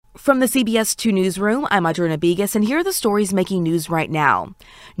From the CBS 2 newsroom, I'm Adriana Begas, and here are the stories making news right now.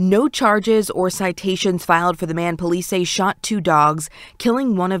 No charges or citations filed for the man police say shot two dogs,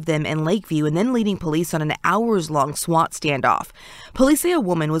 killing one of them in Lakeview and then leading police on an hours-long SWAT standoff. Police say a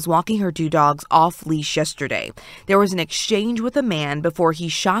woman was walking her two dogs off-leash yesterday. There was an exchange with a man before he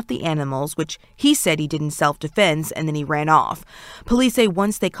shot the animals, which he said he did in self-defense, and then he ran off. Police say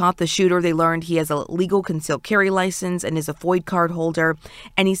once they caught the shooter, they learned he has a legal concealed carry license and is a FOID card holder,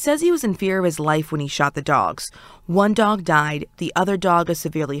 and he says he was in fear of his life when he shot the dogs. One dog died, the other dog is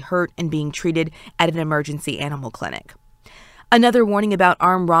severely hurt and being treated at an emergency animal clinic. Another warning about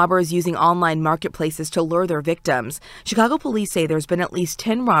armed robbers using online marketplaces to lure their victims. Chicago police say there's been at least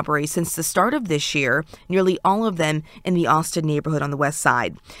 10 robberies since the start of this year, nearly all of them in the Austin neighborhood on the west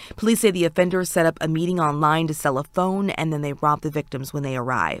side. Police say the offenders set up a meeting online to sell a phone and then they rob the victims when they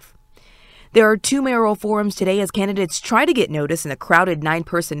arrive. There are two mayoral forums today as candidates try to get notice in a crowded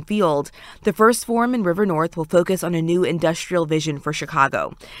 9-person field. The first forum in River North will focus on a new industrial vision for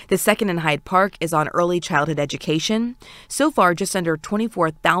Chicago. The second in Hyde Park is on early childhood education. So far, just under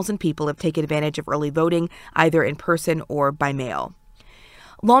 24,000 people have taken advantage of early voting, either in person or by mail.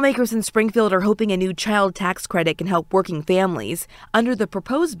 Lawmakers in Springfield are hoping a new child tax credit can help working families. Under the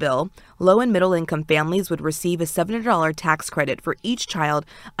proposed bill, low and middle income families would receive a $700 tax credit for each child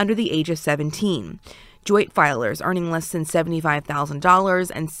under the age of 17. Joint filers earning less than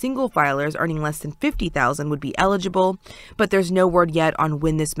 $75,000 and single filers earning less than $50,000 would be eligible, but there's no word yet on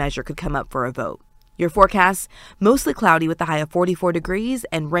when this measure could come up for a vote. Your forecast, mostly cloudy with a high of 44 degrees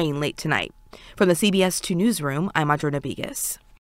and rain late tonight. From the CBS 2 newsroom, I'm Adriana Begas.